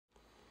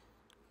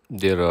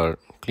There are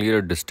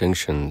clear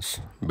distinctions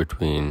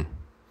between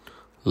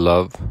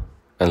love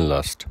and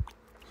lust,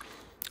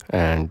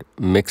 and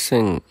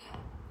mixing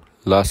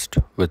lust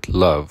with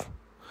love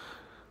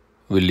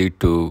will lead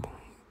to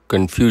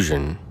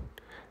confusion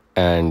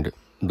and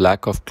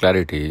lack of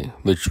clarity,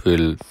 which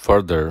will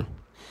further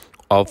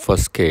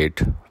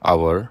obfuscate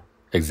our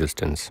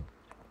existence.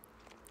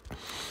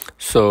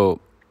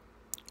 So,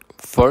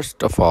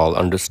 first of all,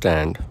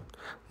 understand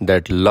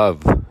that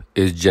love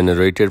is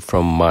generated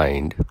from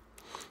mind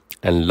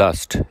and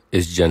lust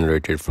is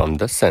generated from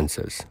the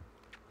senses.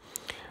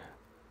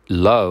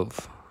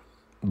 Love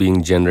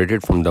being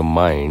generated from the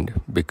mind,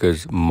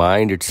 because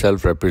mind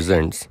itself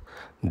represents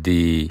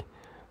the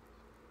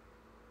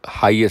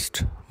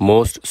highest,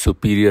 most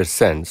superior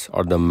sense,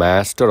 or the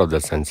master of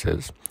the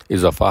senses,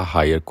 is of a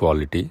higher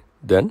quality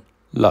than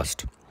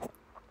lust.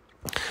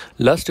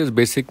 Lust is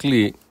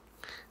basically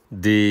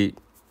the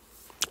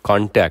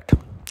contact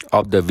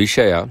of the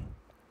Vishaya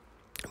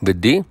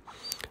with the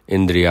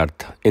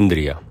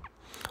Indriya,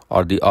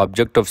 or the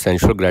object of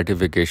sensual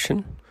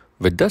gratification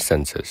with the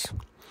senses.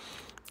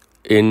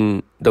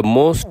 In the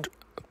most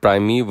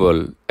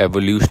primeval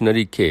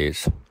evolutionary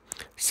case,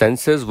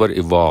 senses were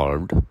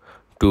evolved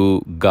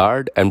to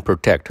guard and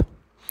protect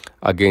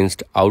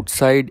against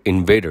outside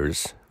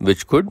invaders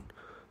which could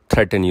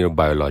threaten your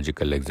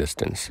biological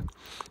existence.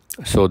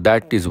 So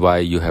that is why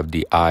you have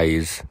the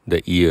eyes,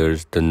 the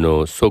ears, the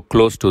nose so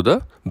close to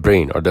the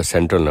brain or the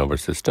central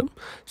nervous system,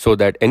 so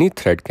that any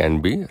threat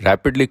can be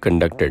rapidly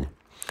conducted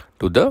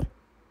to the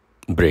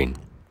brain.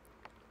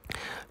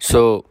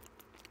 So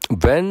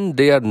when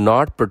they are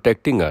not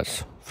protecting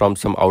us from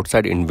some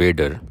outside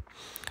invader,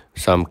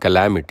 some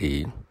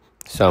calamity,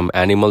 some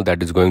animal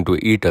that is going to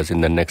eat us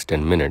in the next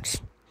 10 minutes,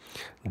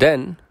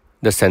 then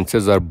the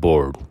senses are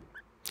bored.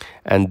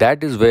 And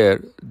that is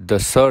where the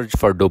surge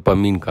for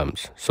dopamine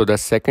comes. So the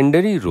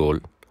secondary role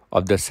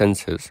of the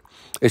senses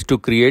is to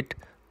create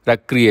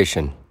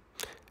recreation,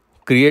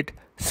 create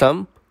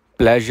some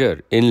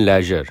pleasure in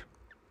leisure.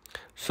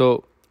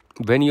 So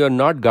when you are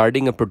not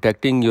guarding and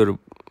protecting your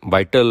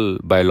vital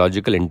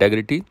biological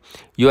integrity,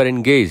 you are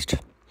engaged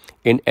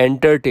in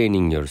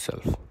entertaining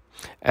yourself.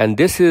 And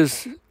this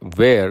is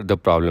where the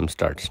problem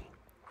starts.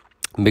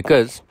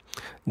 Because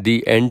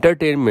the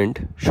entertainment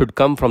should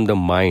come from the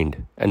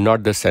mind and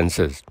not the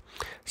senses.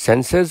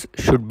 Senses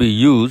should be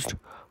used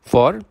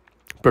for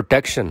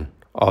protection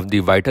of the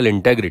vital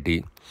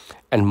integrity,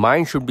 and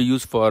mind should be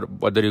used for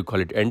whether you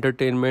call it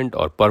entertainment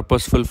or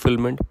purpose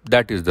fulfillment.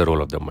 That is the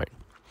role of the mind.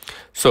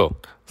 So,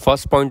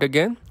 first point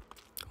again,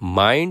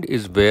 mind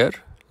is where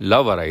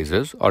love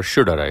arises or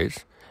should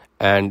arise,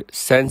 and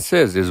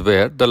senses is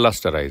where the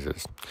lust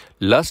arises.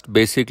 Lust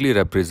basically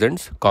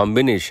represents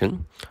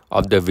combination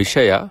of the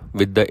Vishaya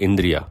with the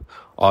Indriya,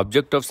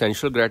 object of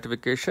sensual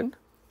gratification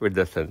with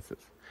the senses.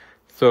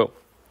 So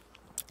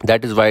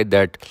that is why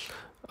that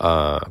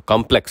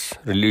complex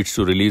leads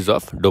to release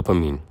of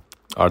dopamine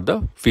or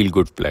the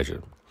feel-good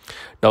pleasure.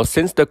 Now,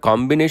 since the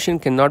combination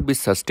cannot be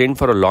sustained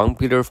for a long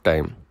period of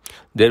time,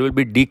 there will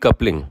be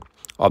decoupling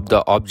of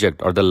the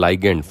object or the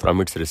ligand from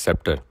its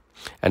receptor,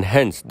 and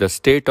hence the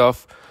state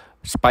of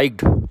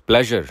spiked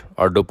pleasure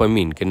or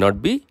dopamine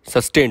cannot be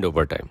sustained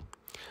over time.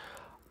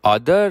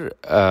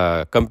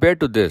 Compared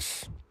to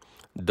this,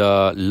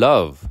 the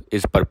love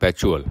is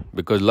perpetual,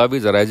 because love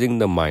is arising in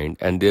the mind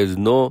and there is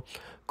no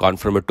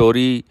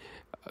confirmatory,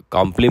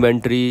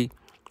 complementary,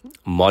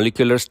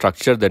 molecular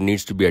structure that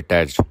needs to be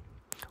attached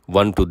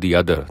one to the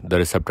other, the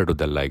receptor to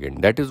the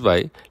ligand. That is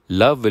why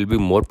love will be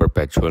more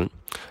perpetual.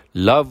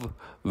 Love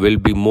will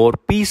be more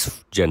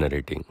peace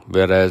generating,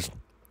 whereas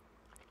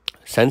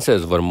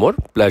senses were more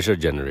pleasure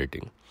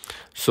generating.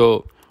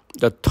 So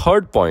the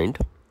third point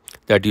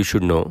that you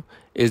should know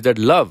is that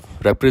love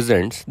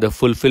represents the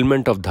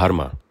fulfillment of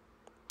dharma,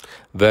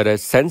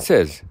 whereas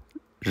senses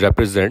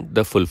represent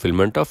the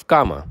fulfillment of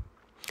kama.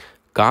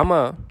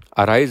 Kama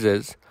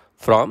arises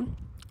from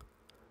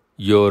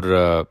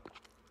your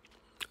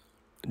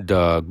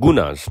the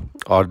gunas,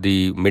 or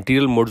the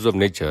material modes of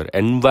nature,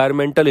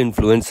 environmental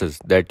influences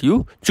that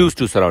you choose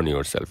to surround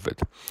yourself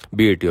with,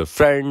 be it your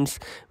friends,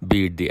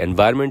 be it the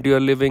environment you are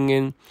living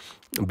in,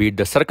 be it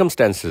the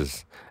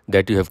circumstances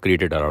that you have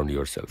created around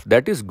yourself.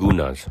 That is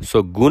gunas.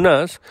 So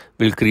gunas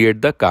will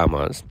create the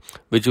kamas,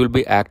 which will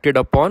be acted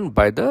upon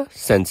by the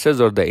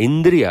senses or the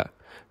indriya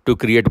to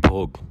create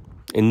bhog,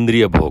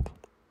 indriya bhog,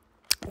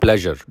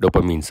 pleasure,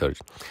 dopamine surge.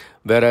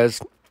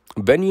 Whereas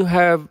when you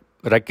have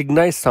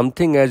recognized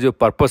something as your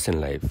purpose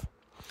in life,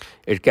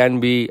 it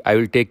can be, I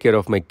will take care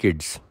of my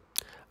kids,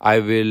 I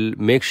will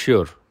make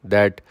sure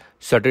that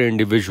certain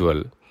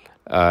individual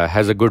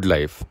has a good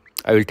life,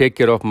 I will take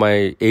care of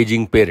my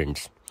aging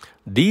parents.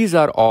 These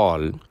are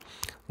all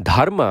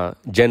dharma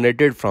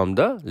generated from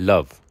the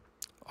love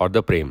or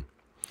the prem.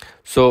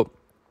 So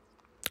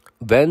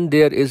when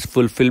there is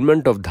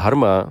fulfillment of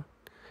dharma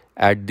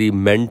at the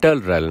mental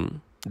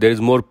realm, there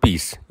is more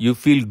peace. You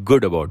feel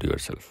good about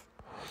yourself.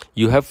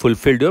 You have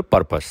fulfilled your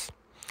purpose.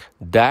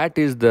 That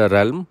is the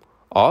realm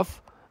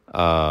of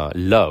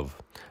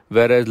love.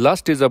 Whereas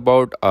lust is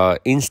about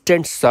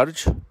instant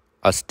surge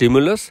a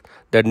stimulus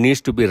that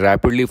needs to be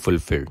rapidly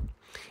fulfilled.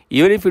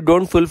 Even if you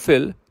don't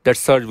fulfill, that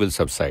surge will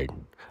subside.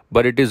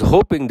 But it is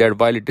hoping that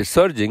while it is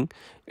surging,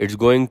 it's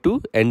going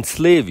to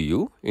enslave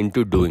you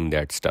into doing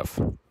that stuff.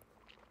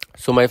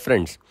 So, my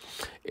friends,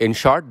 in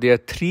short, there are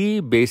three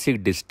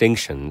basic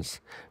distinctions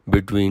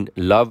between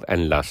love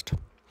and lust.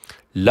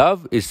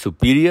 Love is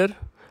superior.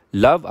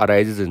 Love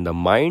arises in the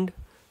mind.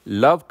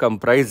 Love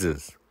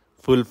comprises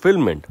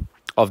fulfillment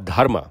of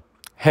dharma,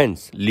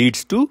 hence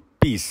leads to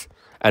peace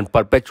and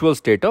perpetual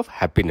state of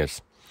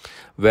happiness.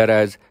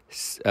 Whereas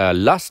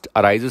lust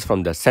arises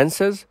from the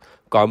senses,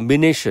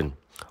 combination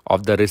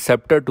of the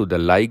receptor to the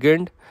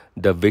ligand,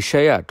 the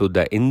vishaya to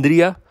the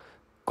indriya,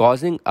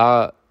 causing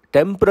a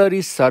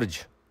temporary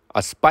surge,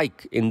 a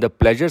spike in the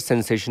pleasure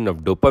sensation of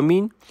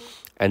dopamine,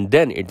 and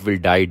then it will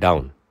die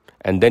down,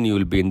 and then you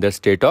will be in the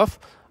state of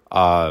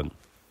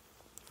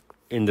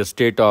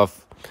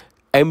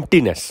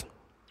emptiness.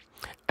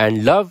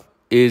 And love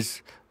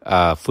is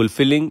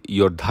fulfilling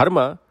your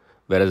dharma,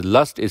 whereas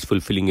lust is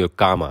fulfilling your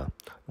kama.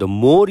 The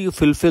more you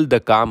fulfill the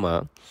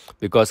kama,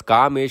 because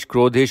kamesh,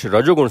 krodhesh,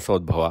 rajogun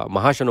sodbhava,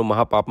 mahashano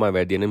mahapapma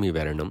vaidyanam hi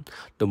varanam,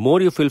 the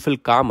more you fulfill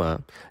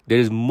kama, there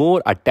is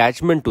more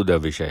attachment to the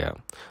vishaya.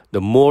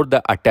 The more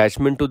the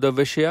attachment to the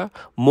vishaya,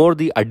 more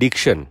the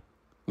addiction,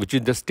 which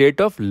is the state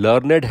of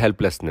learned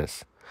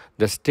helplessness,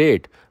 the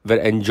state where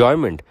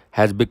enjoyment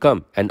has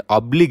become an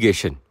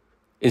obligation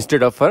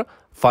instead of a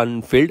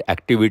fun-filled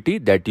activity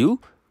that you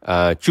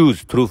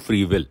choose through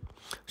free will.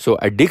 So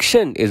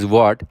addiction is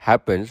what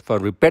happens for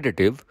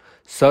repetitive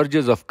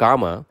surges of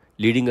kama,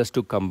 leading us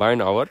to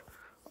combine our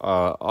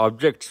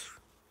objects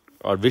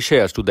or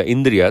vishayas to the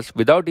indriyas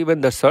without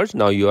even the surge.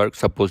 Now you are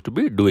supposed to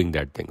be doing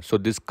that thing. So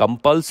this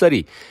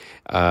compulsion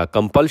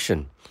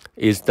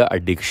is the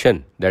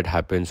addiction that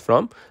happens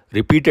from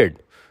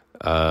repeated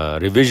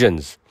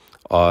revisions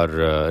or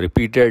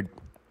repeated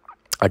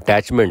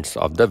attachments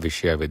of the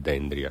vishaya with the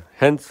indriya.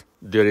 Hence,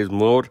 there is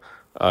more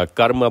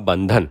karma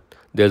bandhan,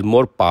 there is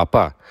more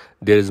papa,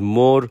 there is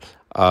more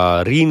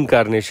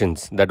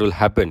reincarnations that will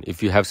happen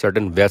if you have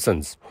certain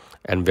vyasans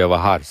and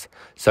vyavahars,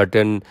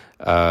 certain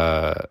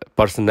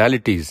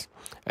personalities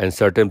and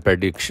certain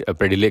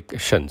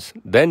predilections.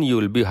 Then you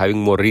will be having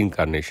more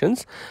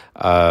reincarnations.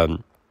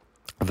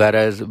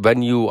 Whereas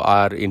when you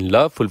are in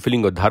love,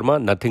 fulfilling your dharma,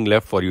 nothing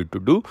left for you to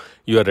do,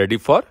 you are ready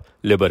for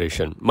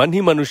liberation.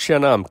 Manhi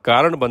manushyanam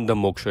karan bandham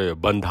mokshaya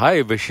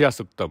bandhaye vishya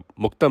suktam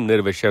muktam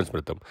nirvishyan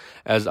smritam.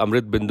 As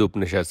Amrit Bindu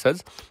Upanishad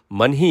says,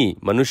 manhi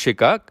manushya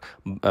का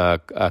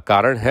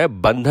कारण है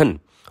बंधन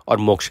और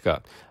मोक्ष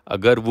का.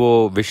 अगर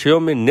वो विषयों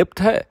में निप्त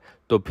है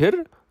तो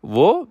फिर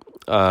वो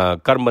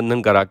कर्म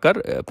बंधन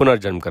कराकर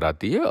पुनर्जन्म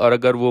कराती है, और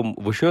अगर वो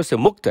विषयों से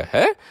मुक्त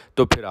है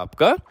तो फिर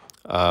आपका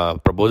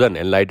प्रबोधन,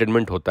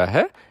 enlightenment होता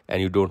है,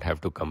 and you don't have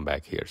to come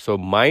back here. So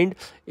mind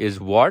is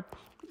what,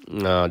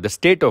 the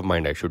state of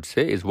mind I should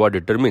say, is what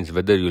determines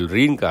whether you will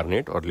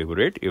reincarnate or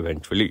liberate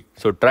eventually.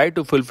 So try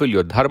to fulfill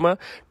your dharma,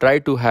 try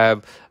to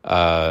have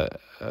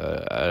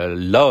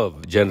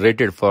love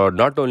generated for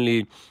not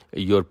only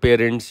your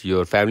parents,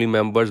 your family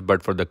members,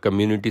 but for the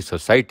community,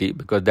 society,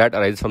 because that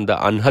arises from the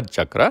Anhat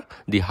chakra,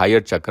 the higher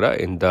chakra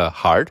in the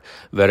heart,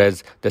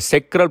 whereas the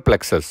sacral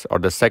plexus or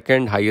the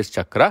second highest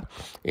chakra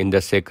in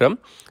the sacrum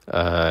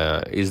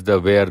is the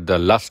where the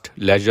lust,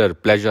 leisure,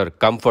 pleasure,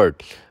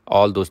 comfort,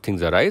 all those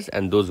things arise,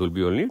 and those will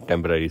be only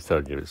temporary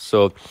surgeries.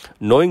 So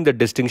knowing the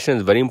distinction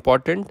is very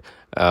important.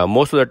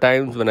 Most of the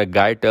times when a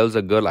guy tells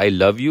a girl, I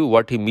love you,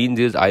 what he means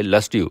is I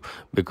lust you,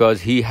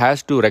 because he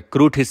has to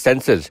recruit his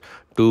senses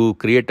to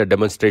create a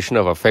demonstration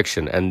of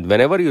affection. And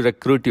whenever you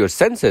recruit your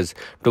senses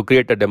to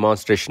create a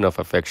demonstration of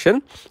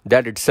affection,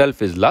 that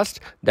itself is lust,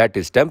 that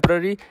is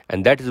temporary,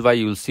 and that is why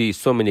you will see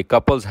so many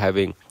couples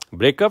having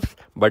breakups,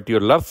 but your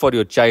love for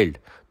your child,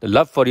 the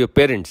love for your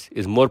parents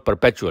is more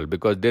perpetual,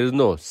 because there is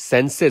no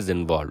senses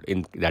involved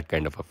in that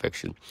kind of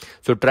affection.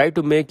 So try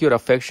to make your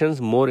affections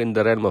more in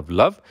the realm of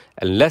love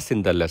and less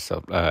in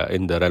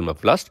the realm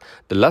of lust.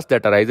 The lust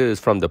that arises is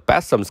from the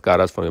past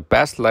samskaras, from your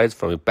past lives,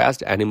 from your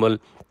past animal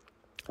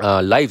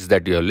lives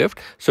that you have lived.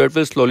 So it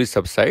will slowly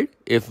subside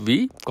if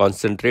we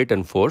concentrate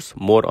and force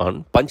more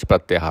on Panch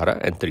Pratyahara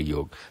and Tri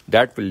Yoga.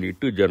 That will lead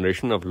to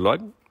generation of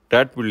love.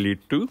 That will lead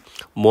to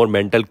more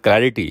mental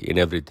clarity in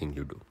everything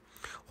you do.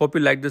 Hope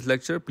you like this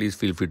lecture. Please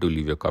feel free to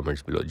leave your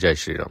comments below. Jai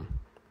Shri Ram.